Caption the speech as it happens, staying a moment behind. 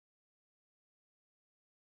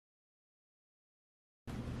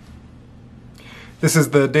This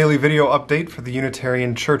is the daily video update for the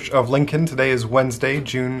Unitarian Church of Lincoln. Today is Wednesday,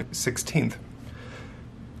 June 16th.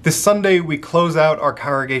 This Sunday we close out our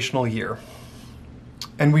congregational year.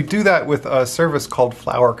 And we do that with a service called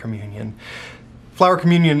Flower Communion. Flower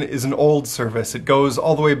Communion is an old service. It goes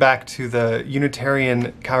all the way back to the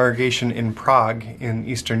Unitarian congregation in Prague in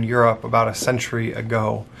Eastern Europe about a century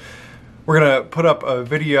ago. We're going to put up a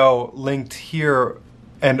video linked here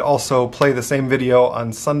and also play the same video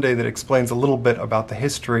on Sunday that explains a little bit about the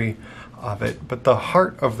history of it. But the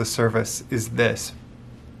heart of the service is this.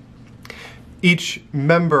 Each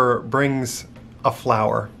member brings a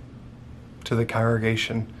flower to the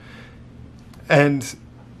congregation and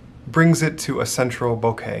brings it to a central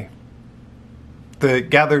bouquet. The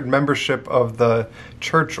gathered membership of the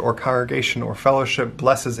church or congregation or fellowship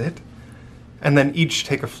blesses it, and then each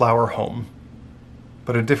take a flower home,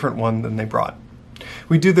 but a different one than they brought.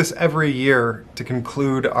 We do this every year to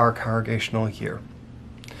conclude our congregational year.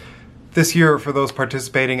 This year, for those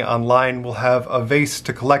participating online, we'll have a vase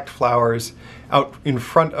to collect flowers out in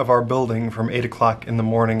front of our building from 8 o'clock in the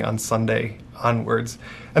morning on Sunday onwards.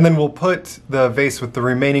 And then we'll put the vase with the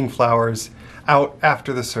remaining flowers out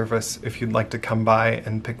after the service if you'd like to come by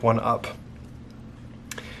and pick one up.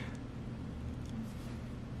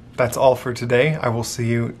 That's all for today. I will see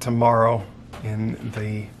you tomorrow in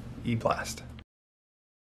the e-blast.